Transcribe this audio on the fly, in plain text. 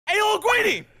Oh,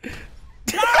 Queenie!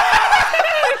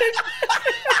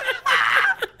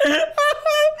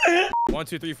 1,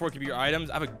 2, 3, 4. Keep your items.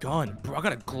 I have a gun, bro. I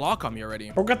got a Glock on me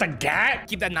already. Bro, got the gat.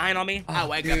 Keep that 9 on me. I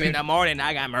wake up in the morning.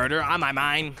 I got murder on my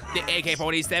mind. The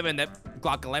AK-47, the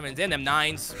Glock 11s, and them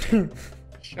 9s.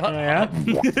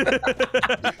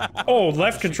 Oh,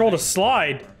 left control to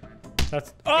slide.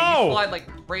 That's You slide like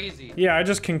crazy. Yeah, I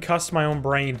just concussed my own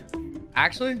brain.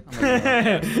 Actually?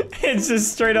 It's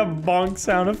just straight up bonk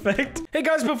sound effect. Hey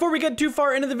guys, before we get too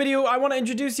far into the video, I want to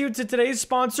introduce you to today's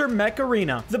sponsor, Mech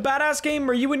Arena. The badass game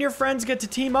where you and your friends get to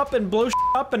team up and blow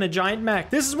up in a giant mech.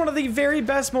 This is one of the very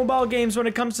best mobile games when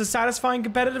it comes to satisfying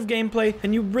competitive gameplay,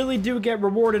 and you really do get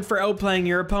rewarded for outplaying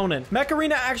your opponent. Mech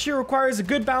Arena actually requires a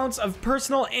good balance of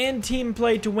personal and team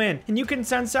play to win, and you can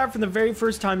sense that from the very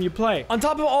first time you play. On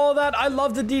top of all of that, I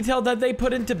love the detail that they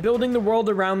put into building the world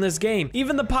around this game.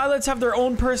 Even the pilots have their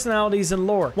own personalities and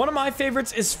lore. One of my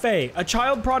favorites is Faye, a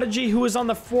child prodigy who is on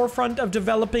the forefront of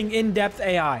developing in-depth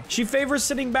AI. She favors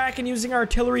sitting back and using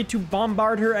artillery to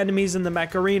bombard her enemies in the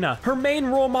mech arena. Her main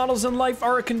role models in life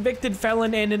are a convicted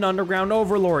felon and an underground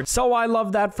overlord, so I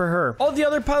love that for her. All the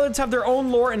other pilots have their own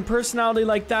lore and personality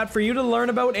like that for you to learn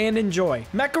about and enjoy.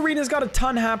 Mech Arena's got a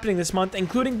ton happening this month,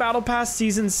 including Battle Pass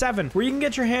Season 7, where you can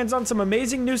get your hands on some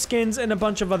amazing new skins and a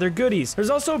bunch of other goodies. There's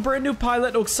also a brand new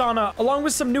pilot, Oksana, along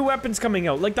with some new weapons coming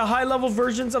out, like the high-level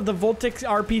versions of the Voltix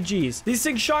RPGs. These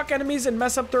things shock enemies and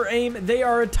mess up their aim. They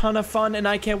are a ton of fun, and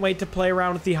I can't wait to play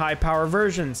around with the high-power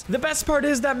versions. The best part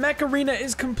is that Mech Arena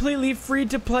is completely free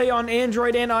to play on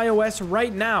Android and iOS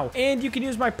right now, and you can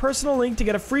use my personal link to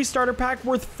get a free starter pack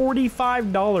worth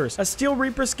 $45, a Steel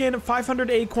Reaper skin, 500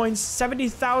 A coins,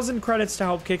 70,000 credits to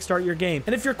help kickstart your game.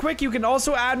 And if you're quick, you can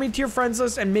also add me to your friends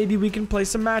list, and maybe we can play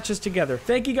some matches together.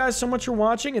 Thank you guys so much for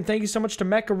watching, and thank you so much to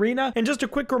Mech Arena. And just a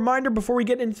quick reminder before we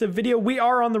get into the video, we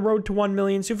are on the road to 1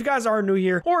 million, so if you guys are new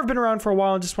here or have been around for a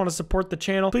while and just want to support the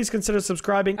channel, please consider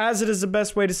subscribing, as it is the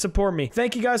best way to support me.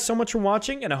 Thank you guys so much for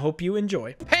watching, and I hope you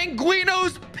enjoy.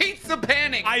 Penguino's Pizza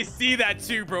Panic. I see that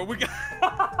too, bro. We got...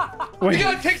 We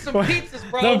gotta take some pizzas,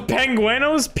 bro. The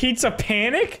Penguino's Pizza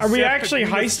Panic? Are we Chef actually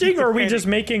Penguino's heisting, Pizza or are we Panic. just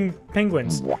making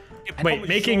penguins? Wait, Holy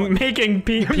making Making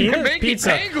pizza.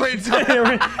 penguins.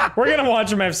 We're gonna watch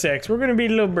them have sex. We're gonna be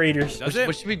little breeders. Does it?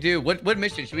 What should we do? What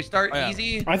mission? Should we start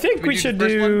easy? I think we should the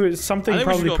first one? do something I think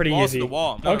we should probably go pretty balls to easy. the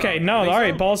wall. Okay, no, You think all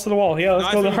right, so? balls to the wall. Yeah, let's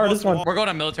No, go I the think hardest balls to the one. wall. We're going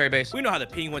on military base. We know how the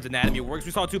penguin's anatomy works.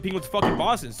 We saw 2 penguins fucking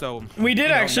Boston, so... We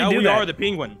did actually now do we that. are the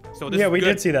penguin. So this Yeah, is we good.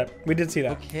 did see that. We did see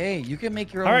that. Okay, you can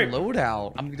make your All own right.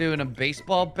 loadout. I'm doing a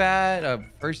baseball bat, a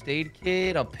first aid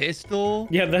kit, a pistol.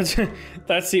 Yeah, that's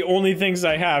the only things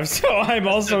I have. So I'm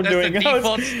also That's doing the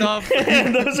default stuff.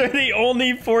 And those are the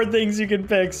only 4 things you can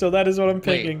pick. So that is what I'm Wait,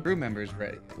 picking. crew members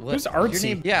ready. What, Who's your Artsy?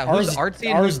 name? Yeah, who's Artsy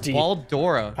and who's Arsdy.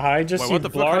 Baldora? I just Wait, see what the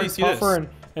fuck? How do you Blard, see this? Puffer,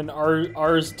 and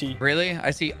Arsdy. Really?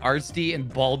 I see Artsy and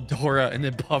Baldora and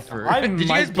then Buffer. I Did you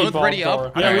might guys be both ready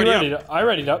up? Baldora. Yeah, we ready ready up. I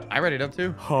readied up. I read it up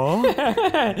too. Huh?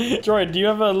 Droid, do you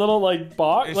have a little like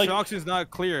box? Like, Instructions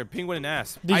not clear. Penguin and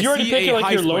ass. did you already pick your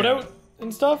loadout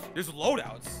and stuff? There's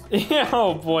loadouts. Yeah,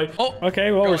 oh boy. Oh,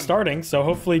 Okay, well, we're going. starting, so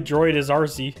hopefully Droid is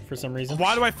RC for some reason.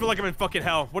 Why do I feel like I'm in fucking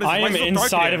hell? What is I it? Why am is it so dark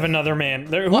inside in of here? another man.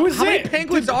 There, What? who is How many it?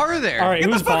 penguins are there? All right,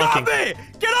 Get who's the fuck off bonking? me!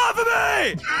 Get off of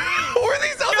me! Who are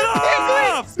these Get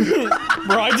other penguins? off!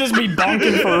 Bro, I just be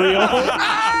bonking for real.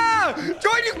 Ah!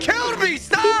 Jordan, you killed me!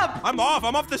 Stop! I'm off.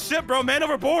 I'm off the ship, bro. Man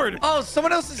overboard. Oh,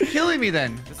 someone else is killing me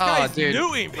then. This Oh, guy's dude.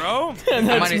 newing, bro. And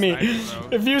that's might- me. Nice, bro.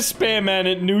 If you spam, man,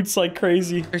 it newts like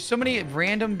crazy. There's so many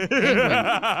random penguins.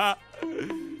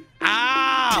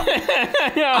 Ah!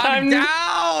 Yeah, I'm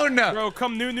down! Bro,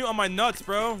 come new on my nuts,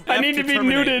 bro. I need to be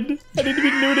neuted. I need to be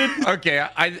neuted. Okay,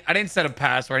 I didn't set a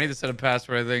password. I need to set a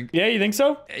password, I think. Yeah, you think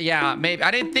so? Yeah, maybe.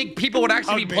 I didn't think people would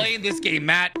actually be Hug me. playing this game,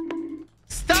 Matt.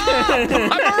 Stop! I'm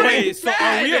already Wait, so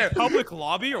are we a dead. public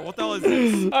lobby or what the hell is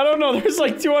this? I don't know. There's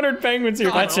like 200 penguins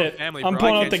here. That's own it. family, I'm bro. I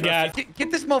pulling out can't the trust gat.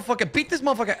 Get this motherfucker. Beat this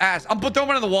motherfucker ass. I'm throwing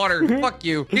him in the water. Fuck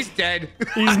you. He's dead.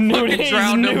 He's I fucking nuding. He's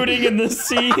drowned him. nuding in the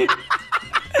sea.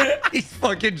 He's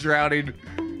fucking drowning.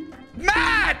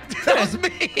 Matt! That was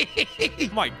me!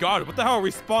 Oh my god, what the hell are we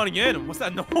spawning in? What's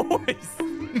that noise?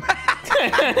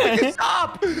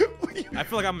 Stop! I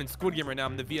feel like I'm in Squid Game right now.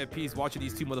 I'm the VIPs watching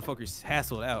these 2 motherfuckers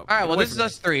hassle it out. All right, well, Get away this is from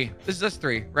us 3. This is us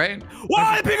 3, right? me.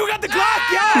 Whoa, the penguin got the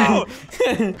Glock,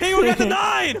 yo! Penguin got the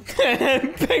 9!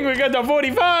 Penguin got the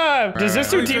 45. Does this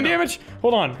do Alright. team damage?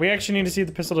 Hold on. We actually need to see if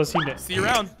the pistol does team damage. See you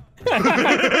around.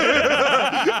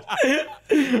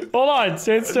 Hold on.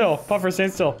 Stand still. Puffer,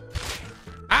 stand still.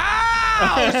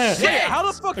 Ow! Wait, Shit! how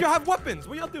the fuck y'all have weapons?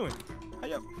 What y'all doing? How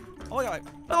y'all... Oh my god.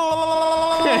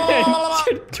 Oh!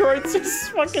 Droid's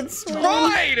just fucking swimming.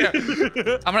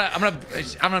 Droid! I'm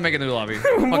gonna make a new lobby.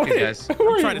 Fuck you guys.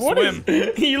 Wait, trying to what swim.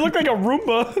 You look like a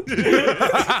Roomba.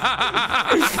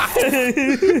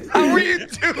 How are you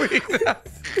doing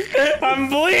that? I'm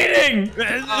bleeding.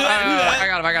 I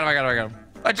got him.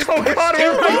 I just Oh god,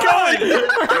 oh my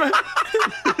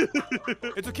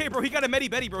god. It's okay, bro. He got a Medi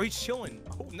Betty, bro. He's chilling.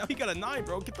 Oh, now he got a 9,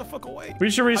 bro. Get the fuck away.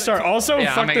 We should restart. Also, Yeah,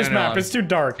 I'm fuck making this a new map. lobby. It's too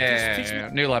dark. Yeah.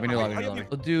 New lobby. We'll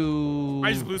do.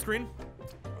 I just blue screen.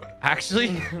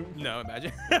 Actually, No,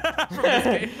 imagine. From this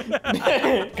game.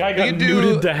 Guy got can do-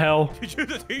 nuded to hell. Did you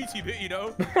do the tasty bit, you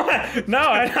know? No,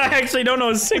 I actually don't know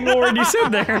a single word you said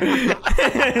there.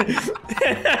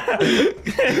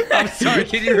 I'm sorry.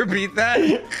 Can you repeat that?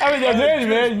 I mean, that's it,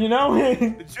 man, you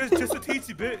know? Just a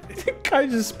tasty bit. Guy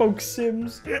just spoke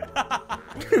Sims.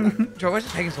 Joe, why's it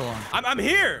taking so long? I'm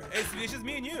here. It's just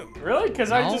me and you. Really?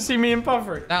 Because I No. just see me and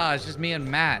Puffer. Nah, it's just me and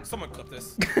Matt. Someone clip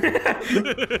this.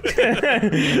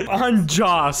 On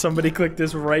Jaw, somebody click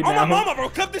this right Oh now. my mama, bro.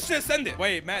 Clip this shit. Send it.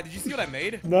 Wait, Matt. Did you see what I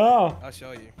made? No. I'll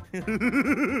show you. I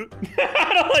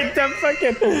don't like that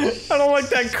fucking. I don't like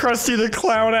that Krusty the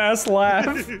Clown ass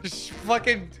laugh. Just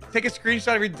fucking take a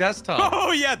screenshot of your desktop.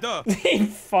 Oh yeah, duh. He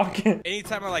fucking.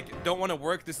 Anytime I like don't want to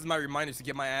work, this is my reminder to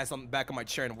get my ass on back on my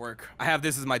chair and work. I have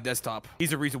this as my desktop. He's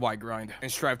the reason why I grind and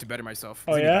strive to better myself.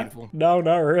 Oh Isn't he yeah? beautiful? No,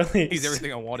 not really. He's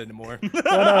everything I wanted and more.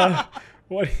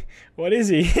 What is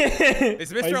he?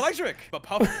 It's Mr. Electric, but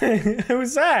Puff.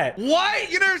 Who's that? What?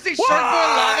 You never see Shark Boy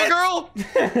Lava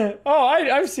Girl? Oh,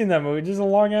 I've seen that movie just a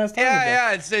long ass time ago.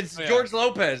 Yeah, it's yeah. George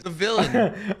Lopez, the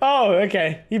villain. Oh,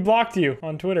 okay. He blocked you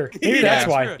on Twitter. Maybe that's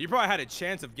why. True. You probably had a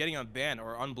chance of getting unbanned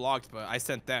or unblocked, but I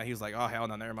sent that. He was like, oh hell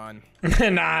no, never mind.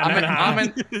 Nah.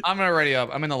 I'm already up.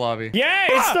 I'm in the lobby. Yeah,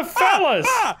 it's the fellas.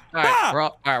 All right,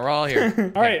 we're all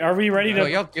here. All right, are we ready Are to?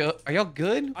 y'all good? Are y'all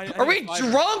good? I Are we need fiber.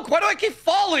 drunk? Why do I keep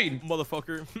falling?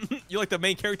 Motherfucker. You're like the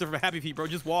main character from Happy Feet, bro.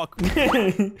 Just walk. Ah, what's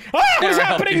Here, I'll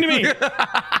happening to me?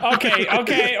 help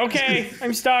Okay.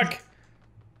 I'm stuck.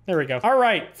 There we go. All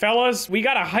right, fellas, we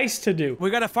got a heist to do. We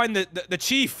gotta find the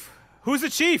chief. Who's the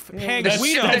chief? Hank That's-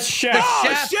 Guido. that's Chef. Oh,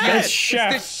 Chef. shit! That's It's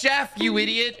Chef. the chef, you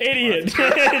idiot. Idiot.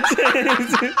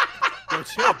 Yo,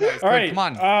 chill, guys. All right, come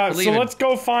on, so believe it. let's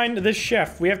go find the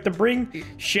chef. We have to bring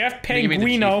Chef You mean the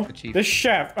Penguino, chief, the chief. the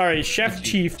chef. All right, Chef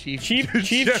Chief. Chief.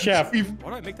 Chief Chef. Why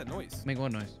do I make that noise? Make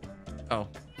one noise. Oh.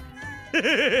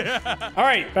 All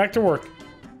right, back to work.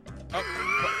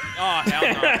 Oh, hell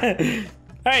no.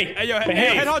 Hey, Hey, yo,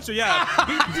 behave. head honcho, yeah.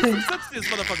 Do some sense to this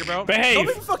motherfucker, bro. Behave. Don't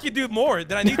make me fucking do more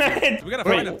than I need to. We gotta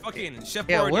find Wait. a fucking chef.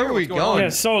 Yeah, bar where near are we what's going going? on. Yeah,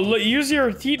 so look, use your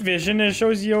heat vision. It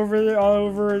shows you over that way.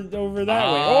 Oh,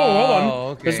 hold on.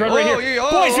 okay. There's red right Oh, here. yeah,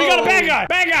 oh, Boys, we got a oh. bad guy.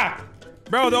 Bad guy.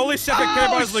 Bro, the only chef I care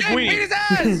about is shit, Linguini. beat his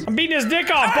ass! I'm beating his dick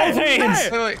off both hands.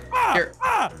 Wait, wait. Here.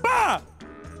 Ah!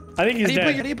 I think he's How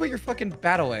do dead. you put your fucking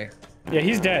bat away? Yeah,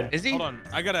 he's dead. Is he? Hold on,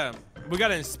 we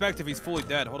gotta inspect if he's fully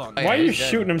dead. Hold on. Oh, Why are yeah, you he's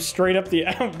dead. shooting him straight up the?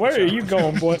 Where are you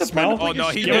going, boy? Smell? Oh no,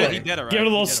 he Give dead. it- He dead alright. Give it a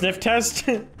little He dead sniff test.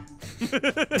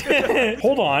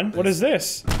 Hold on. What is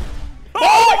this?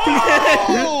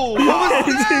 Oh! What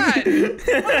was that?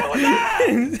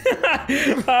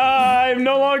 I'm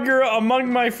no longer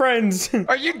among my friends.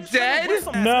 Are you dead?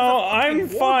 No, I'm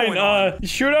fine.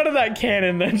 Shoot out of that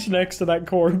cannon that's next to that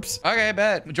corpse. Okay,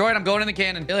 bet. Droid, I'm going in the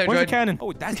cannon. Hey there, Where's the Droid. cannon?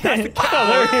 Oh, that's the cannon.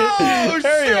 Oh,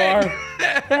 there you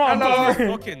are. Come on, Buffer.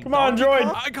 Fucking Come on, donkey.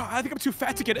 droid. I think I'm too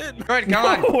fat to get in. Droid, come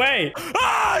on. No way.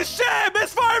 Ah, shit!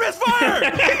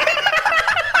 Misfire!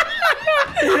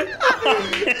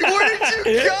 Where did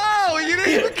you go? You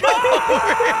didn't even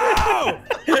go.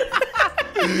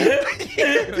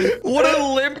 What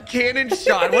a limp cannon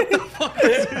shot. What the fuck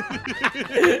is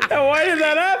Why did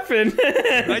that happen?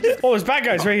 Oh, there's bad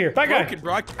guys right here. Bad guy. Broken,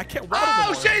 bro. I can't Oh,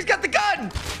 rattle shit, he's got the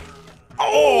gun.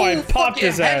 Oh, I popped fucking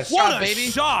his ass. headshot, What a baby.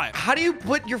 shot! How do you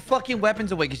put your fucking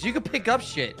weapons away? Because you can pick up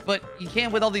shit, but you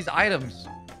can't with all these items.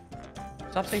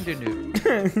 Stop saying dude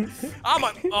noob.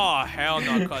 Oh, hell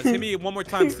no, cuz. Hit me one more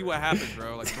time to see what happens,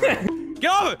 bro. Like, bro. Get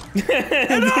off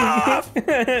it! Enough!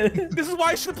 This is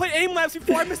why I should have played aim labs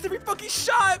before I missed every fucking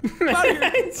shot. Get out of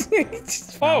here.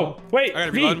 Oh, wait. I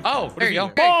gotta V. reload. Oh, there you go.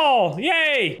 is Hey, Ball.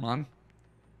 Yay. come on.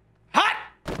 Hot!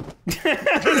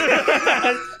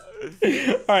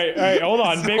 All right. Hold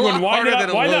on. Big a lot one. Wind it harder up. than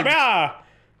it Wind up. looks. Yeah.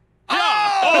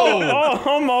 Oh! Oh,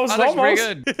 almost. That looks pretty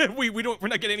Almost. good. We're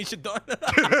not getting any shit done.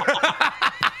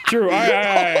 True. All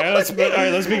right. Let's be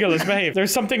good. Let's behave.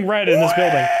 There's something red in this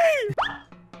building.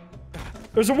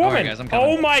 There's a woman. guys, I'm coming.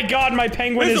 Oh my god, my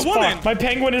penguin There's is a woman. fucked. My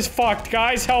penguin is fucked.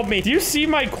 Guys, help me. Do you see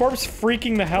my corpse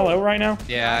freaking the hell out right now?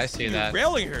 Yeah, I see that.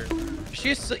 Railing her.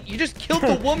 You just killed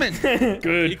the woman.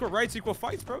 Good. Equal rights, equal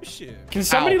fights, bro. Shit. Can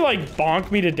somebody like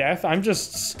bonk me to death? I'm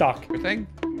just stuck. Good thing.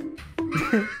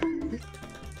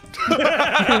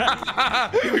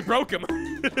 We broke him.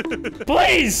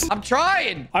 Please! I'm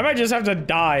trying. I might just have to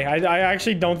die. I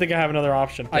actually don't think I have another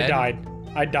option. I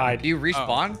Dead? died. Do you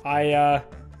respawn?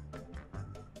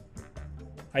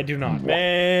 I do not.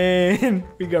 Man,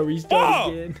 we got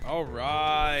restarted again. All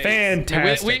right.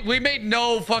 Fantastic. We made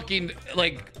no fucking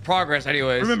like progress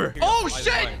anyways. Remember. Oh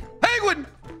shit! Penguin!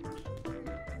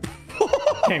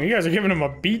 Damn, you guys are giving him a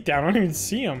beat down. I don't even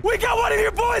see him. We got one of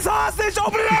your boys hostage.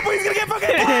 Open it up or he's gonna get fucking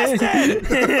blasted.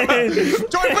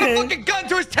 Jordan, put a fucking gun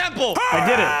to his temple.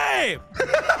 I did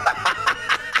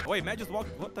it. Wait, Matt just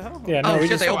walked. What the hell? Yeah, no, Oh we shit!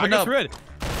 just They opened up. Red.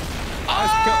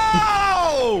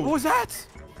 Oh! What was that?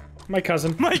 my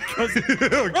cousin. My cousin.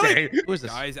 Okay. Who is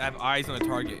this? Guys, I have eyes on a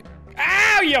target.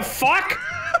 Ow, you fuck!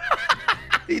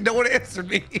 No one answered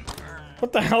me.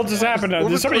 What the hell just happened? Did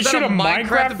Was somebody that shoot a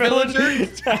Minecraft villager?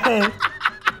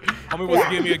 Homie wasn't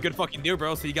giving me a good fucking deal,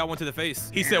 bro, so he got one to the face.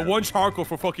 He said 1 charcoal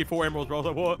for fucking 4 emeralds, bro. I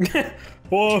was like, what?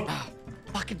 Whoa.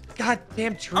 Fucking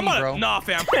goddamn tree, I'm gonna, bro. nah,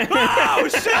 fam. Oh,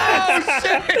 shit! Oh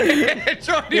shit!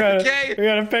 Jordan, you okay? We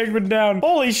got a penguin down.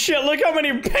 Holy shit, look how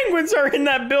many penguins are in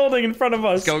that building in front of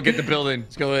us. Let's go get the building.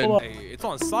 Let's go in. Hey, it's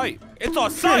on site. It's on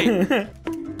site.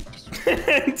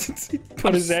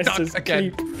 Put his ass to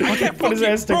again. sleep. I can't Put his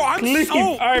fucking- ass to bro, I'm sleep. so-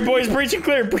 All right, boys, breach and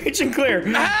clear. Breach and clear.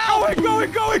 Ow! Go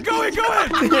in. Go in.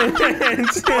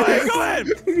 Sit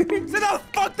the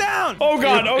fuck down. Oh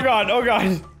god, oh god, oh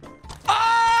god.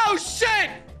 Oh shit!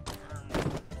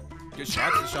 Good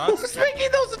shots, good shots. Who's making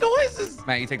those noises?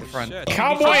 Man, you take the front. Shit.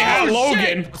 Cowboy Oh, hat shit.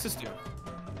 Logan. What's this do?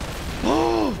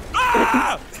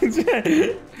 Ah!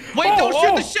 Wait, don't oh.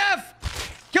 shoot the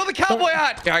chef! Kill the cowboy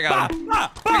hat! Here, I got him.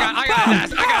 I got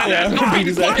his ass. Yeah, Don't beat beat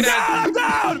his his fucking ass. ass. I'm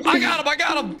down. I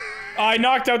got him. I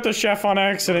knocked out the chef on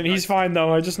accident. He's fine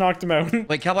though. I just knocked him out.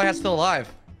 Wait, cowboy hat's still alive.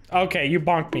 Okay, you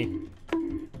bonked me.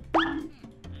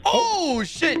 Oh,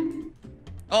 shit!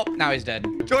 Oh, now he's dead.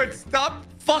 George, stop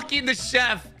fucking the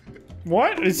chef!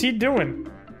 What is he doing?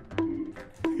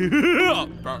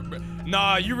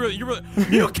 Nah, you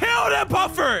killed him,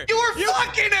 Puffer. You were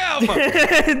fucking him!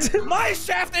 My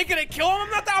shaft ain't gonna kill him.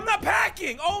 I'm not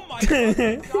packing. Oh my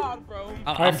god, bro. I'm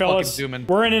All right, fellas, fucking zooming.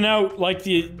 we're in and out like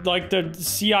the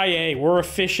CIA. We're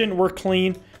efficient. We're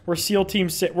clean. We're SEAL Team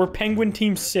 6. We're Penguin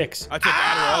Team 6. I took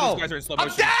Adderall. All these guys are in slow I'm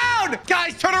motion. down!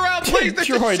 Guys, turn around, please! They're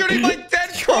Droid. just shooting my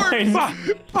dead Droid.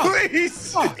 corpse!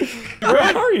 Please!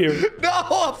 Where are you? No,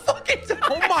 I'm fucking dying!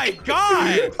 Oh my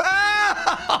god!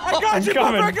 Ah! I got I'm you,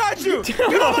 coming. Puffer. I got you. Get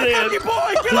on my fucking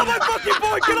boy. Get on my fucking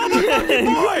boy. Get on my fucking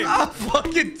boy. I'm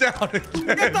fucking down again.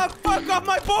 Get the fuck off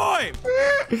my boy.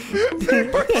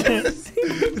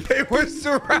 They were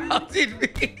surrounding me.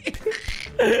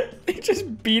 They're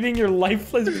just beating your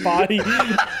lifeless body.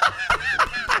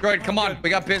 Droid, come on. We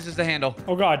got business to handle.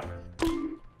 Oh god.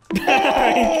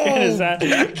 Get his ass.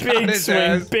 Big his swing.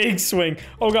 ass. Big swing.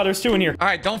 Oh god, there's 2 in here. All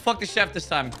right, don't fuck the chef this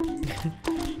time.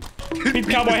 Beat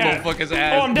cowboy hat. Fuck his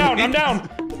ass. Oh, I'm down. I'm down.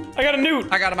 I got a newt.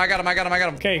 I got him.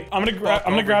 Okay, I'm gonna Fuck grab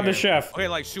over the here. chef. Okay,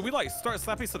 like, should we like start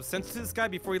slapping some sense to this guy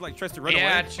before he like tries to run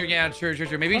Yeah, away? true.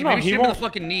 Maybe, Oh, no, maybe he shoot him in the won't.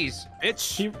 fucking knees.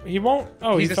 Bitch. He won't.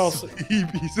 Oh, he He's fell asleep.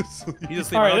 He's asleep. He's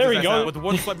asleep. All right, I there knocked we his go. ass out. With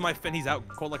one swipe of my fin, he's out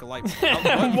cold like a light.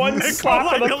 One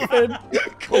slap of the fin.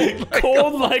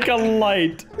 Cold like a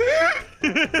light.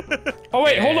 Oh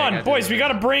wait, hold on, boys. We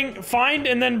gotta find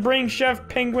and then bring Chef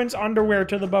Penguin's underwear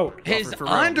to the boat. His for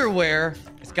real. underwear.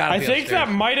 It's gotta I be think upstairs.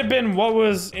 that might have been what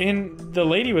was in the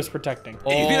lady was protecting.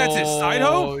 You think that's his side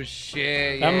hoe? Oh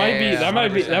shit! That might be. That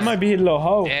might be a little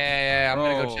hoe. Yeah, I'm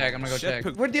gonna go Bro, check. I'm gonna go shit check.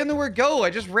 poop. Where'd the underwear go? I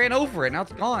just ran over it. Now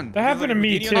it's gone. That happened to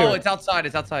me Houdini too. on Oh, it's outside.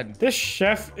 It's outside. This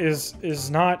chef is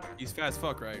not. He's fat as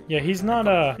fuck, right? Yeah, he's not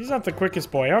the quickest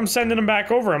boy. I'm sending him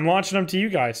back over. I'm launching him to you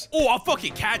guys. Oh, I'll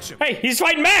fucking catch him. Hey, he's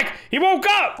fighting back. He woke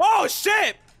up. Oh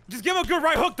shit! Just give him a good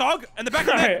right hook, dog, and the back of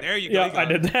the neck. There you go. Yeah, you got I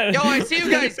did him. that. Yo, I see you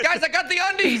guys. Guys, I got the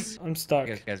undies. I'm stuck.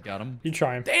 You guys got them. You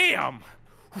try him. Damn.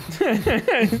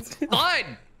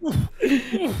 Fine.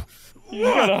 You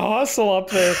gotta hustle up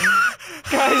there.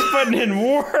 Guy's putting in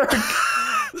work.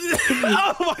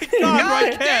 Oh my god, God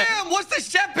right there. damn! What's the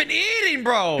chef been eating,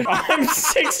 bro? I'm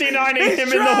 69ing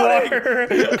him in the water.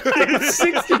 I'm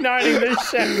 69ing this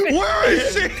chef. Where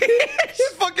is she? She's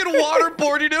fucking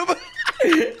waterboarding him.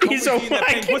 He's Eating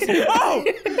that thing. What's he- Oh!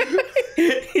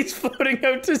 He's floating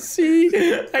out to sea. I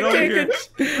here. can't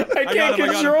got him.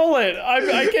 control it.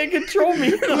 I can't control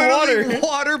me in the Literally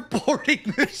water.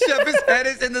 waterboarding the chef. His head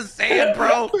is in the sand,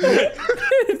 bro.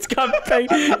 He's got he's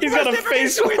got a What's the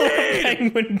face full of information we need?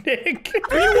 penguin dick.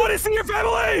 Do you want to see your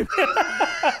family?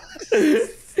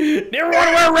 Never want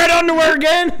to wear red underwear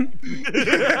again.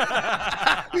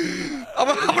 I'm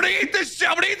gonna eat this shit.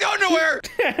 I'm gonna eat the underwear.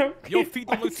 Your feet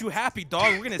don't look too happy,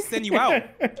 dog. We're gonna send you out.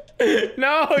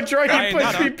 No, Troy, I you ain't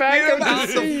pushed not me up. back. Get him out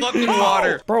the fucking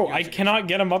water. Bro, I cannot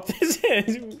get him up this.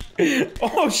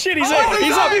 Oh shit, he's Oh, up.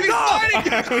 He's up. he's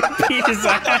up. Beat his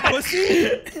ass. Pussy.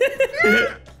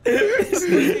 This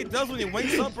is what he does when he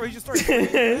wakes up, bro. He just starts.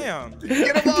 Damn.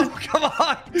 Get him up. Come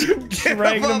on.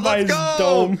 Dragging him by his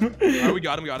dome. All right, we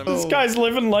got him. We got him. This guy's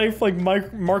living life like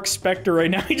Mark Spector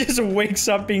right now. He just wakes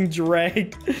up being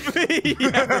dragged.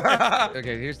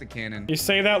 Okay, here's the cannon. You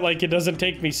say that like it doesn't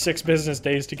take me 6 business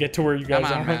days to get to where you guys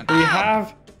Come on, are. man. We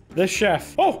have the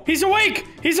chef. Oh, he's awake!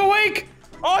 He's awake!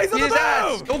 Oh, he's on His the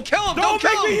ass. move. Don't kill him. Don't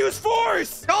kill make me him. use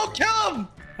force. Don't kill him.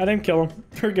 I didn't kill him.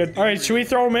 We're good. All right, should we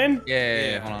throw him in?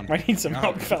 Yeah. Hold on. I need some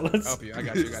help, fellas. Help you. I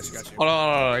got you. Got you. Got you. Hold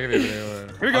on. Give me. Here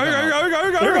we go. Here we go. Here we go. Here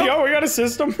we go. There we go. We got a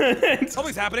system.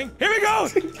 Something's happening. Here we go.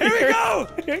 Here we go.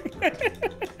 Here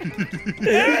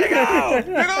we go.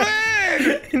 Get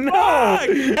him in. No. Fuck.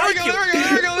 There we go.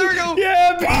 There we go.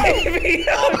 Yeah, baby.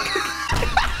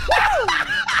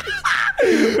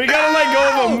 We gotta let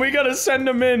go of him. We gotta send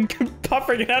him in.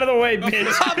 Puffer, get out of the way,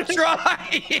 bitch. I'm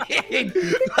trying.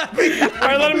 All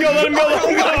right, let him go. Let him go. Let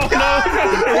him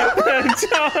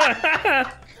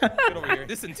go. Get over here.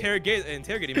 This interrogating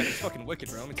method is fucking wicked,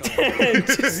 bro. Let me tell you.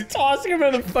 Just tossing him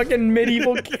in a fucking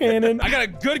medieval cannon. I got a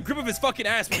good grip of his fucking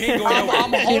ass. But he ain't going I'm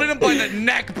nowhere. holding him by the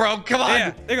neck, bro. Come on.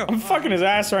 Yeah, there you go. I'm fucking his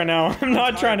ass right now. I'm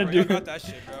not trying to Bro, do you got that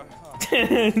shit, bro.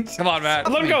 Oh. Come on,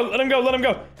 Matt. Let him go. Let him go. Let him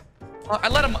go. I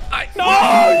let him.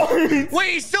 No!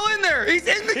 Wait, he's still in there. He's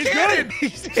in the He's cannon. good.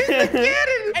 He's in the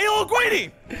cannon. Hey, old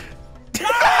Guinea!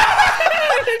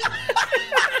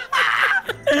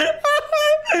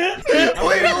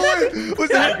 Wait, was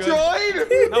that Good. droid?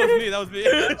 That was me. That was me.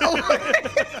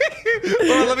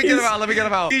 Hold on, let me get him out. Let me get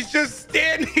him out. He's just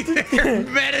standing there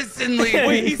menacingly.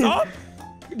 Wait, he's up?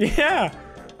 Yeah.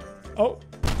 Oh.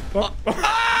 Oh.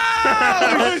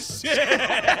 Oh,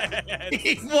 shit!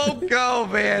 He won't go,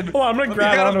 man. Hold on, I'm gonna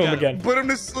grab onto him again. Put him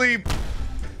to sleep.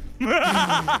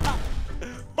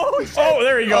 Oh, shit! Oh,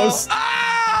 there he goes.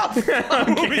 Ah!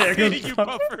 Okay, there goes you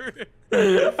Puffer.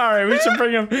 puffer. All right, we should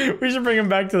bring him. We should bring him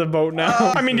back to the boat now.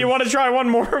 I mean, do you want to try one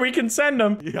more? We can send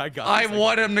him. Yeah, I got I this.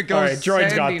 want him to go. All right,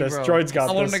 Droid's got sending, this. bro. Droid's got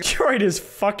I want this. him to- Droid is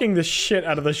fucking the shit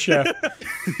out of the chef.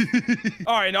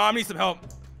 All right, no, I need some help.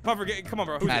 Puffer, come on,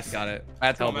 bro. Who's Matt's this? got it.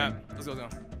 Matt's Come on, helping. Matt. Let's go.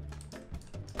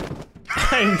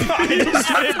 I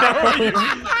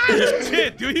just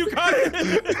Shit, dude, you got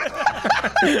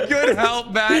it. Good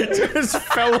help, Matt. just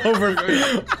fell over.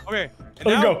 Okay. and Let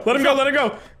him now- go. Let him go. Let him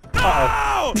go.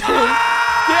 Uh-oh. Oh!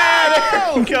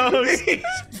 Yeah, there he goes. He's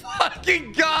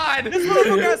fucking God. This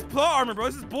motherfucker has plot armor, bro.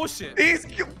 This is bullshit. He's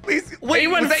wait, He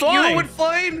went was that flying. you went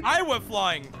flying? I went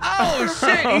flying. Oh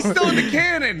shit, he's still in the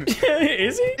cannon.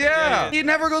 Is he? Yeah, Yeah. he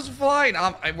never goes flying.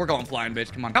 We're going flying,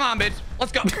 bitch. Come on, bitch.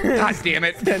 Let's go. God damn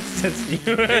it. That's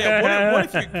you. Yeah,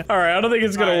 what if you- All right, I don't think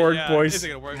it's gonna Alright, work, yeah, boys. It's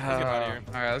gonna work. Let's get out of here.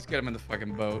 All right, let's get him in the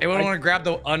fucking boat. Anyone want to grab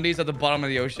the undies at the bottom of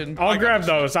the ocean? I'll grab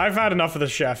those. I've had enough of the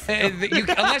chef.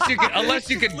 Unless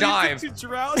you could dive. Please don't you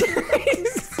drown.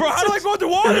 Bro, how do I go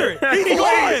underwater? He's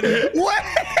gone. What?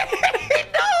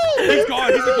 No! He's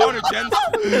gone. He's a goner, Jen.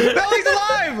 No, he's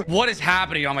alive! What is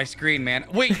happening on my screen, man?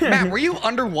 Wait, Matt, were you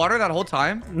underwater that whole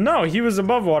time? No, he was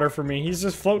above water for me. He's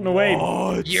just floating away.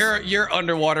 You're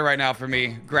underwater right now for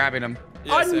me, grabbing him.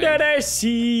 Yeah, same. Under the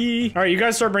sea. All right, you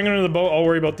guys start bringing them to the boat. I'll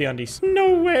worry about the undies.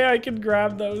 No way I can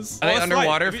grab those. Are they Let's slide.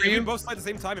 underwater If for If you? we both slide at the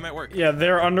same time, it might work. Yeah,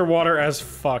 they're underwater as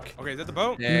fuck. Okay, is that the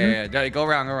boat? Yeah. Go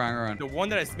around. The one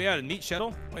that I made out of neat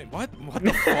shuttle? Wait, what? What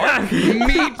the fuck?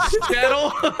 Meat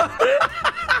shuttle.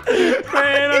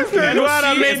 Man, I'm sure Metal glad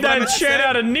I sheet is made what I that meant to shit say.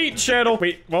 out of neat shuttle.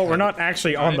 Wait, well, we're not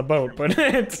actually on the boat, but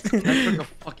it's That took a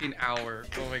fucking hour.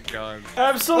 Oh my god.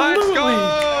 absolutely. Let's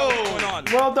go! What's going on?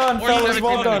 Well done, Or fellas. 17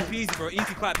 Well done. Easy, bro. Easy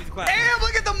clap. Easy clap. Damn,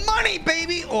 look at the money,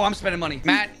 baby! Oh, I'm spending money.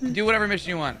 Matt, do whatever mission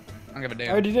you want. I don't give a damn.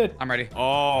 I already did. I'm ready.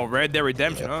 Oh, Red Dead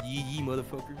Redemption, huh? Yee,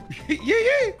 motherfucker.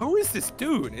 Yeah. Who is this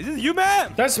dude? Is this you,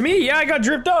 Matt? That's me. Yeah, I got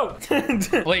dripped out.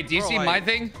 Wait, do you Bro, see like- my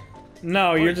thing?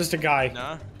 No, you're just a guy.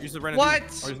 Nah. You just ran What?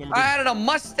 I added a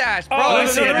mustache, bro. Oh, I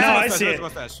see it. Now I Mustache, see it.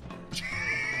 mustache.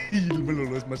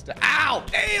 Ow!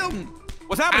 Damn!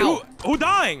 What's happening? Ow. Who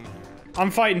dying? I'm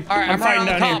fighting. All right, I'm I'm right fighting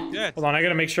on down top. here. Yeah. Hold on, I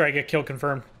gotta make sure I get kill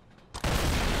confirmed.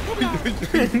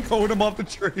 Throwing him off the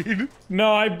train.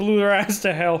 No, I blew their ass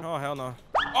to hell. Oh, hell no.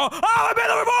 Oh, I made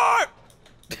overboard!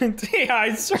 Yeah, I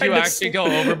tried you to actually go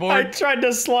overboard? I tried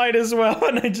to slide as well,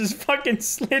 and I just fucking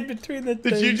slid between the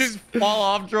things. Did you just fall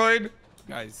off, droid?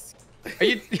 Guys, Are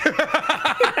you?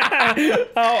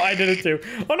 Oh, I did it too.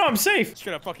 Oh no, I'm safe.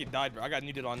 Should have fucking died, bro. I got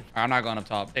needed on. I'm not going up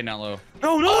top. Stay down low.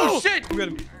 No, no! Oh shit! We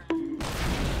gotta...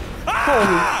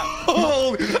 Ah!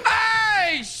 Oh!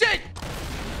 Hey! Shit!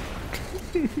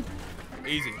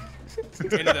 Easy.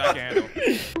 Into that I can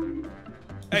handle.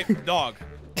 Hey, dog.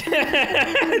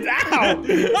 Ow!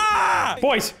 Ah!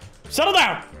 Boys, settle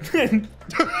down.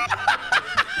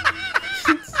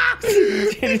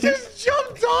 He just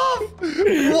jumped off!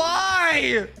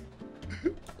 Why?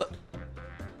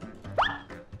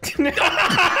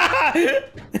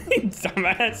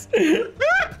 Dumbass.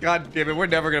 God damn it, we're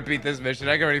never gonna beat this mission.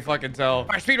 I can already fucking tell. All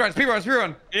right, speed run, speed run, speed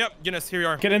run. Yep, Guinness, here we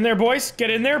are. Get in there, boys. Get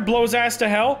in there. Blow his ass to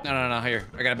hell. No, no, no, here.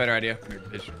 I got a better idea. Here,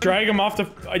 bitch. Drag him off the.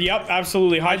 Yep,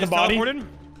 absolutely. Hide the Just body. teleported.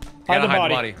 Hide the Hide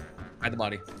body. Hide the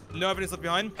body. No evidence left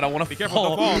behind. I don't want to Be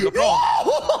careful, don't fall,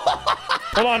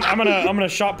 Hold on, I'm gonna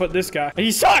shot put this guy.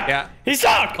 He sucked. Yeah. He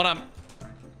sucked. Hold on.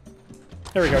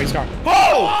 There we go. He's gone.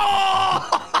 Oh!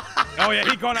 Oh yeah,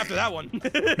 he gone after that one.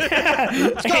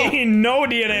 Ain't no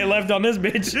DNA left on this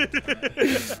bitch.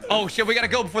 Oh shit, we gotta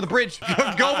go before the bridge.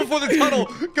 Go before the tunnel.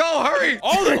 Go, hurry.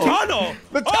 Oh, the tunnel!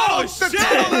 The tunnel, Oh, the shit!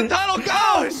 tunnel, the tunnel, go!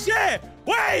 Oh shit!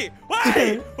 Wait!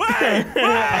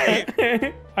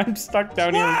 I'm stuck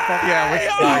down here. Yeah, we're Hey,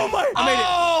 stuck. oh my- I made it.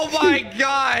 Oh my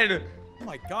god! Oh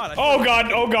my god! Oh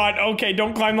god. Oh god. Okay,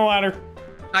 don't climb the ladder.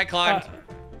 I climbed.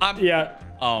 Yeah.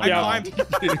 Oh, I yeah. climbed.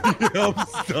 I'm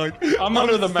stuck. I'm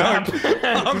under the map.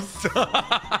 I'm stuck.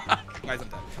 Guys, I'm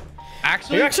dead. Are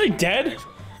Actually, you actually dead?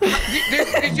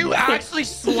 did you actually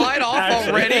slide off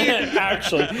already?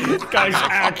 Actually, this guy's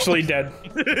actually dead.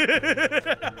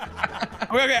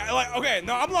 Okay,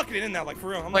 no, I'm locking it in now, like for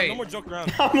real. I'm like, Wait. no more joking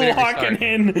around. I'm There we locking start.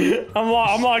 in. I'm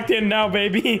locked in now,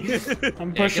 baby.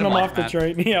 I'm pushing them him off off, the Matt.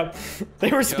 train. Yeah, they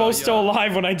were supposed to yeah.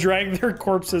 alive when I dragged their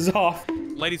corpses off.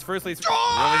 Ladies first, ladies first.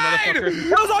 Drive! Really, motherfucker?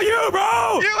 That was all you,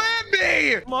 bro! You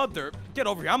hit me! Mother, get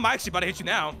over here. I'm actually about to hit you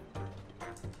now.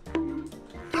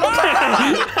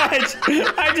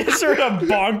 I just heard a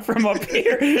bonk from up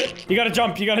here. You gotta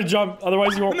jump. You gotta jump.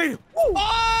 Otherwise, you I won't. mean,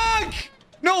 Fuck!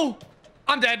 No!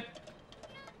 I'm dead.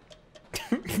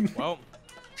 well,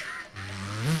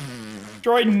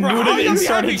 Droid bro, knew how it you and be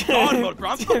having started. God mode, bro?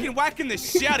 I'm fucking whacking the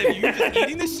shit out of you. You're just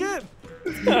eating this shit?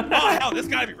 Oh, hell, this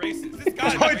gotta be racist. This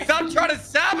gotta be Wait, racist. stop trying to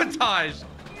sabotage!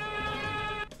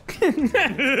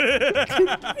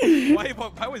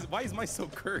 Why is mine so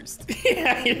cursed?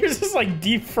 Yeah, yours is like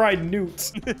deep fried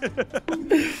newts.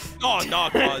 Oh, no,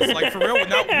 cuz. Like, for real?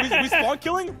 Now, we spawn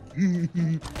killing?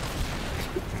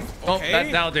 Oh,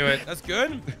 Okay. that'll do it. That's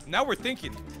good. Now we're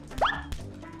thinking.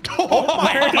 Oh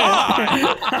my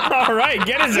god! All right,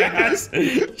 get his ass.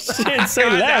 Shit, say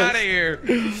Get out less. of here!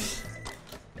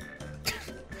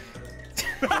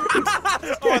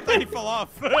 Oh, I thought he fell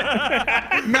off.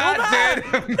 Matt did!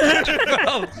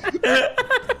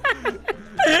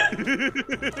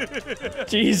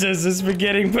 Jesus, this is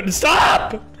beginning, but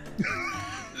stop!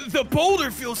 The boulder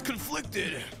feels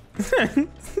conflicted.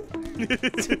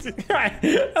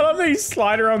 I love that you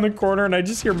slide around the corner and I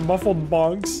just hear muffled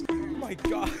bonks. Oh my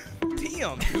god.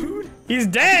 Damn, dude. He's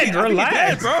dead.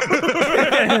 Relax. Bro.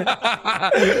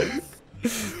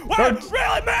 What?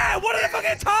 Really, man? What are the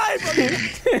fucking time?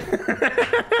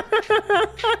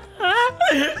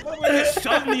 Just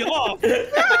shut me off.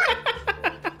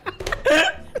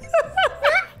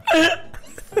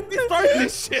 We started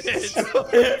this shit.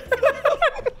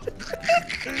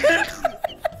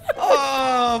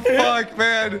 Oh, fuck,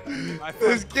 man.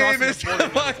 This Crossing game is the border, man.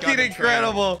 It's fucking gotta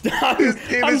incredible. I'm, This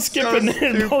game I'm is so skipping this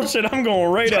stupid. bullshit. I'm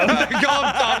going right up. Go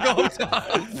up top, go up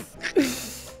top.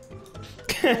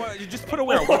 You just put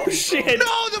away. Oh shit.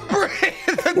 No, the brain!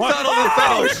 The tunnel,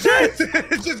 Oh, the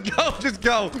tunnel. Just go, just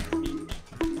go.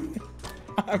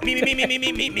 I'm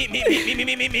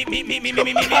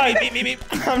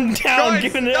down Guys,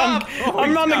 giving it. stop.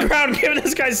 I'm on the ground giving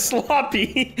this guy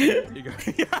sloppy. Man,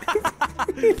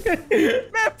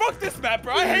 fuck this map,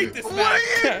 bro. I hate this What map. are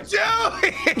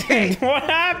you doing? What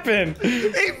happened?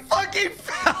 He fucking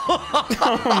fell off.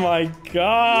 Oh my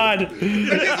god. I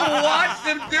just watched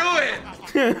him do it.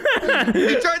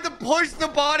 He tried to push the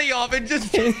body off and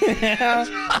just. My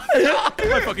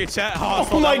fucking chat.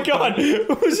 Oh my god.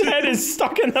 Whose head is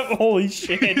stuck in that? Holy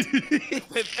shit.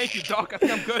 Thank you, Doc. I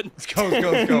think I'm good. Let's go, let's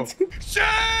go, let's go. Shit!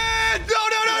 No,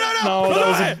 no, no, no, no! No, that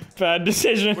was a bad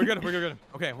decision. We're good. We're good.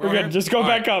 Okay, We're good. Just go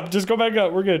back up. Just go back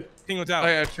up. We're good. King down. Oh,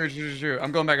 yeah, true, true, true.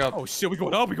 I'm going back up. Oh shit, we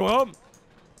going up. We going up.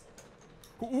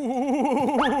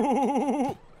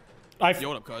 Ooh. I Yo,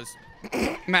 what up, cuz?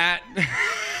 Matt.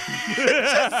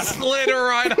 Just slid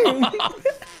right off.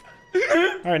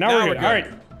 All right, now we're good. good. All right.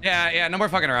 Yeah, no more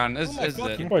fucking around. This is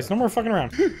it. Boys, no more fucking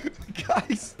around.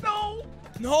 Guys, no.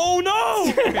 No.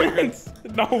 Okay,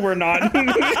 No, we're not.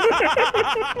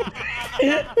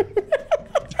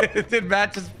 Did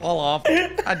Matt just fall off?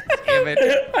 God damn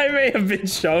it. I may have been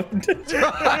shoved. it's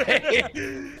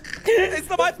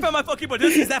not my fault. My fucking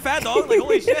Badusi is that fat, dog. Like,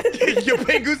 holy shit. Your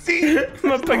Pangusi?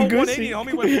 My The whole 180, pangusi.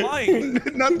 homie, went flying.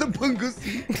 Not the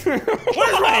Pangusi. What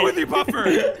is wrong with you, Puffer?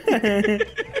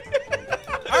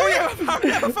 How do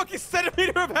you have a fucking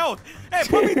centimeter of health? Hey,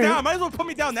 put me down. Might as well put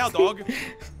me down now, dog.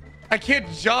 I can't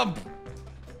jump.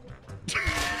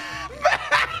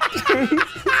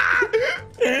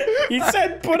 He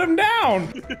said put him down.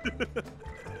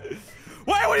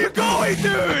 Where are you going,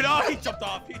 dude? Oh, he jumped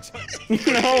off. He jumped.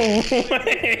 No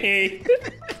way.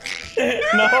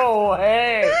 No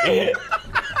way.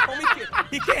 Homie,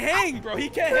 he can't hang, bro. He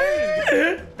can't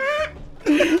hang.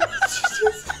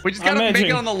 We just gotta make edging.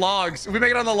 it on the logs. If we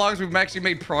make it on the logs, we've actually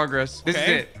made progress. This is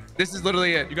Okay. it. This is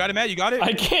literally it. You got it, Matt? You got it?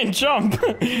 I can't jump.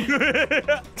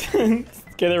 Okay,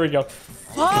 there we go.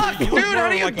 Fuck, dude, how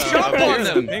do you Like a- jump on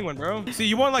them? Penguin, bro. See,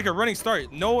 you want like a running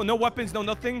start. No weapons, no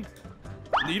nothing.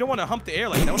 You don't want to hump the air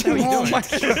like that. What the hell are you Oh doing? my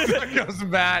god, there goes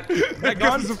Matt. Matt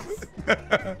gone?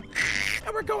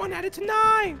 And we're going at it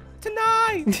tonight.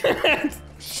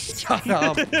 Shut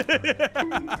up.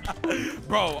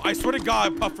 Bro, I swear to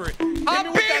God, Puffer.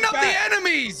 I'm beating up the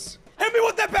enemies. Hit me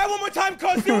with that bat one more time,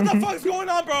 cuz. See what the fuck's going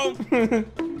on, bro.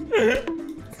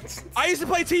 I used to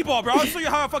play T-ball, bro. I'll show you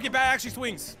how a fucking bat actually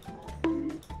swings.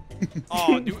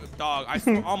 Oh, dude, dog. I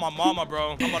swear on my mama,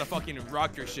 bro. I'm gonna fucking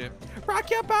rock your shit. Rock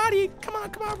your body. Come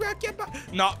on, rock your body.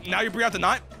 No, now you bring out the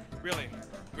knot? Really?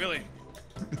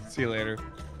 See you later.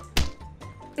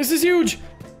 This is huge.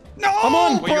 No, I'm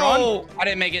on. Wait, you're bro. I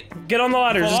didn't make it. Get on the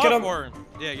ladder. Just get on.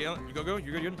 Yeah, get on. You go.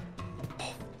 You're good.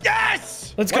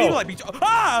 Yes. Let's Why do go. you like beach?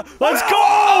 Ah! Let's Ah! go,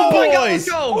 Oh my God, boys. let's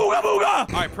go. Booga, booga!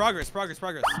 All right, progress.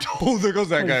 Oh, there goes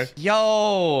that guy.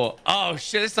 Yo. Oh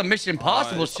shit, this is some Mission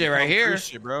Impossible shit right here.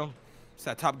 Shit, bro. It's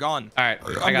that Top Gun. All right, I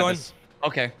I'm got going. this.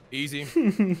 Okay. Easy.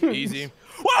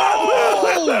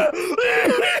 Whoa!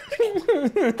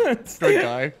 Straight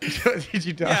die. Did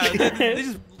you die? Yeah, they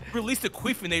just released a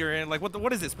Quifinator and like,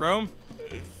 what is this, bro?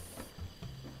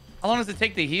 How long does it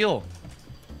take to heal?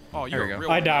 Oh, There you're we a go.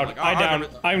 real I one. down. Like, I down.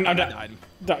 remember- I'm I down.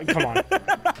 died. Come on.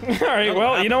 All right.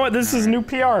 Well, you know what? This is new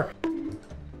PR.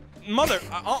 Mother,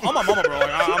 I'm my mama, bro. Like,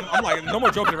 I'm like, no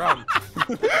more joking around.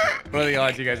 What are the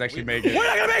odds you guys actually make it? We're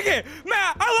not gonna make it,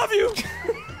 Matt. I love you.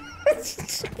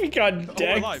 We got Oh, we're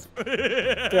decked. alive.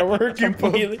 Yeah, we're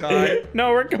completely. died.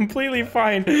 No, we're completely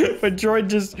fine. But Droid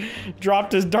just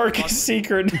dropped his darkest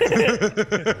secret. I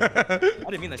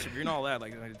didn't mean that shit. You're not all that.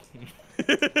 Like,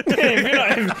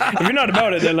 if you're not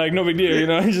about it, then like no big deal, you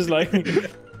know. It's just like you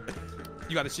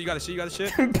got the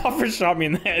shit. Puffer shot me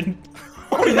in the head.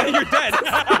 Oh, yeah, you're dead.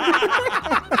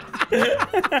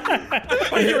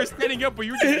 You were standing up, but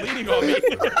you were just leaning on me.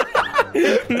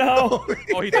 No,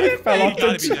 Oh, he died. fell He off the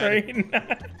gotta be dead. train.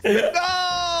 No, man,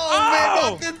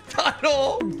 not the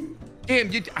tunnel.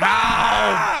 Damn, you. Ow!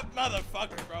 Ah,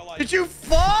 motherfucker, bro. Like, Did you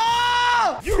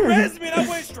fall? you res me and I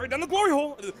went straight down the glory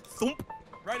hole. Thump.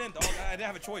 Right in, dog. I didn't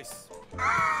have a choice.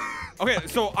 Okay,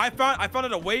 so I found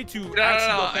it a way to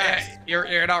actually go fast. Yeah,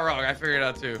 you're not wrong. I figured it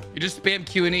out too. You just spam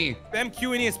Q and E. Spam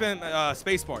Q and E and spam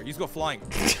space bar. You just go flying.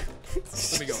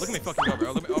 Let me go. Look at me fucking go,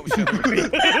 bro. Oh shit.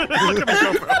 Look at me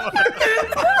go, bro.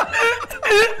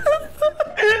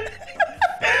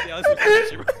 Yeah, let's do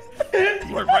shit, bro.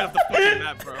 You went right off the fucking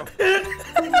map, bro.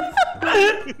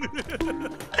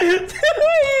 He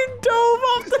dove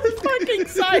off the fucking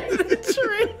side of the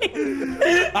train.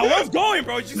 I was going,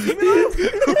 bro. Did you see me?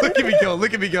 Look at me go.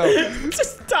 Look at me go.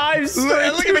 Just dive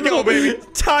straight. Look at me go, baby.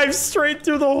 Dive straight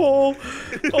through the hole.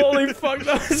 Holy fuck,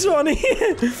 that was funny.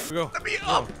 Go. Let me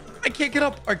up. I can't get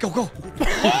up. All right, go, go.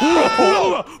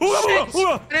 Oh! Shit.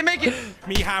 I didn't make it.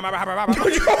 Me,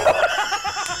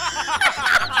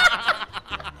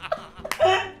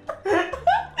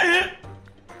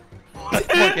 What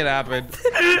fucking happened?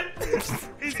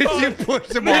 Did you push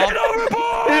him off?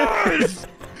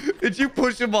 Did you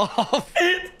push him off?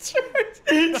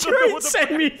 Droid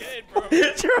sent me.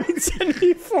 Droid sent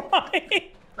me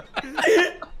flying.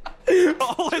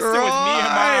 All I said was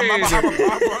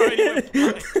me and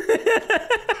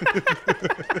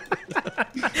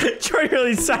Droid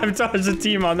really sabotaged the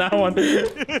team on that one.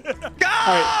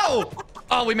 Go!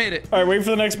 Oh, we made it. All right, wait for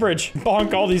the next bridge.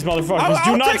 Bonk all these motherfuckers. I'll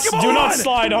take 'em all do not on.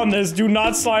 slide on this. Do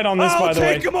not slide on this, by the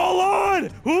way. Take them all on!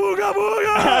 Ooga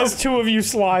booga! As two of you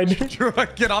slide.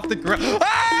 Get off the ground.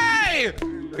 Hey!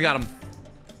 We got him. All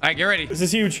right, get ready. This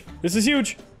is huge. This is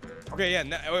huge. Okay, yeah,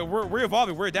 we're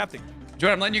evolving. We're adapting.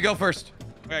 Jordan, I'm letting you go first.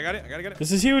 Wait, I got it. I gotta get it.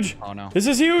 This is huge. Oh, no. This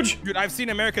is huge. Dude, I've seen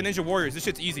American Ninja Warriors. This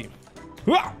shit's easy.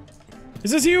 Wah!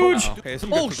 This is huge. Okay, some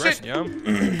good progression, yeah.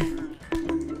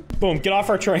 Boom, get off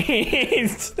our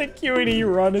trains. The Q&E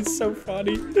run is so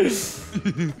funny.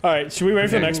 All right, should we wait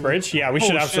for the next bridge? Yeah, we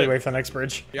should absolutely wait for the next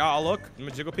bridge. Yeah, I'll look. I'm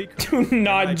gonna jiggle peek. Do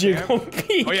not jiggle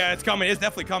peek. Oh yeah, it's coming. It's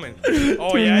definitely coming.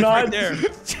 Oh yeah, it's right there.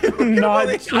 Do not.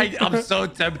 I'm so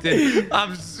tempted.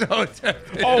 I'm so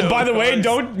tempted. Oh, by the way,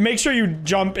 don't make sure you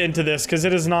jump into this because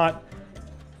it is not.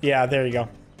 Yeah, there you go.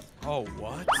 Oh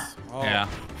what? Oh. Yeah.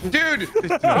 Dude. Who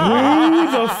the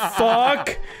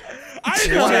fuck? I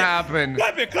didn't do What shit. happened?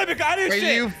 Clip it. I didn't Are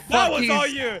shit. you That was fucking all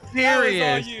you. serious? That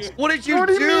was all you. What did you What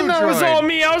do you mean that was all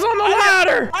me? I was on the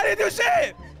ladder. I didn't do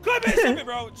shit. Clip it,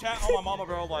 bro. Chat on my mama,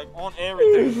 bro. Like on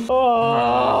everything.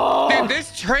 Oh. Dude,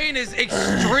 this train is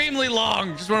extremely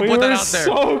long. Just want We to put that were out there.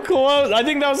 so close. I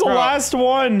think that was the Bro. last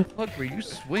one. What were you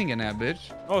swinging at,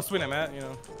 bitch? Oh, swing it, Matt. You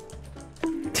know.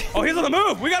 Oh, he's on the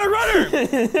move. We got a runner.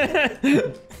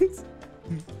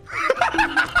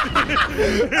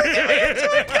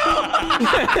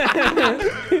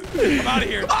 I'm out of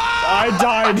here. I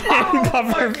died.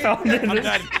 Puffer found it. I'm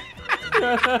dead.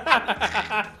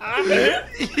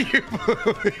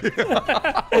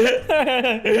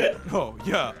 Oh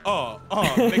yeah.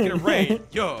 Making it rain.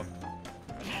 Yo.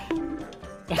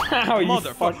 Ow, you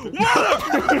Motherfucker.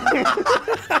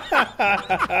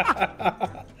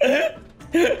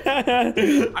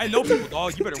 I know people,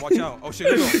 dog. You better watch out. Oh shit.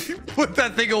 Here we go. Put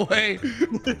that thing away.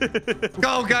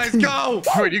 Go, guys, go.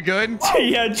 Are you good?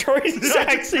 Yeah, Troy's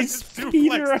actually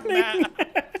speed running.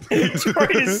 Troy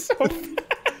is so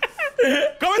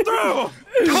Going through.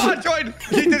 Come on, Jordan.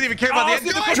 He doesn't even care about the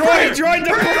end. Troy,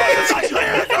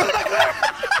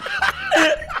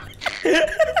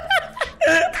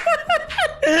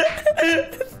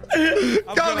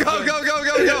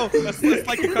 Go. Let's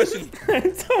like concussion.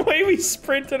 It's the way we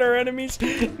sprinted our enemies.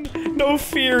 No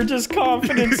fear, just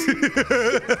confidence.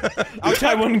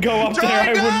 I wouldn't go up there. I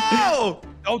wouldn't. Go.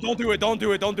 Don't do it. Don't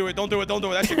do it.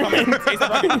 That shit coming. Taste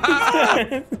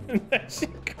it. That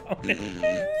shit coming.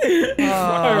 All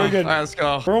right, we're good. All right, let's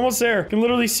go. We're almost there. Can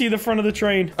literally see the front of the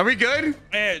train. Are we good?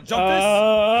 Hey, jump this.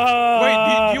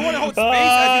 Wait, do you want to hold space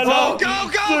as you Oh, go?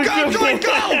 go, Jordan,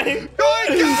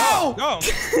 go. Go.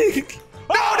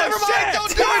 No, never mind.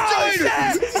 Don't do it, Jordan.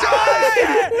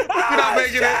 You're not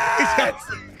making it.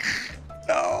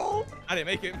 No. I didn't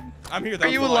make it. I'm here though. Are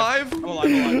you alive? I'm alive.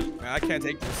 Man, I can't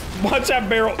take this. Watch that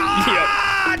barrel.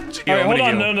 Yeah. All right, hold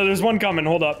on. No, there's one coming.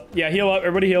 Hold up. Yeah, heal up.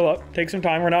 Everybody heal up. Take some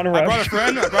time. We're not in a rush.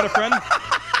 I brought a friend.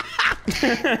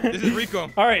 This is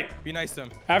Rico. All right. Be nice to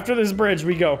him. After this bridge,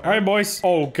 we go. All right, boys.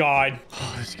 Oh, God.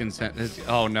 Oh, this consent.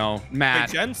 Oh, no. Wait, Matt.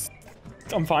 gents?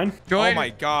 I'm fine. Joy, Oh my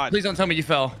God. Please don't tell me you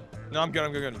fell. No, I'm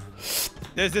good.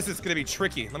 This is gonna be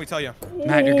tricky. Let me tell you.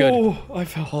 Matt, you're good. Oh, I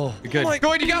fell. Oh, you're good. Oh my-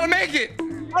 Joy, you gotta make it. I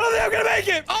don't think I'm gonna make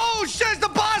it. Oh, shit, it's the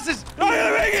bosses. I'm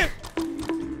gonna make it.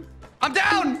 I'm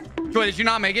down. Joy, did you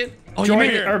not make it? Oh, you Joy,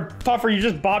 made it. or Puffer, you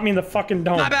just bought me in the fucking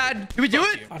dome. Not bad. Did we do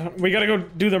it? We gotta go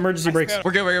do the emergency brakes. scared.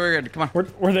 We're good. Come on.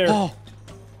 We're there. Oh.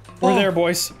 We're Oh. there,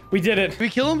 boys. We did it. Did we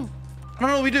kill him? I don't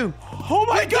know what we do. Oh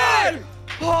my God.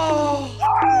 Oh.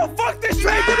 Oh, fuck this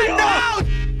train.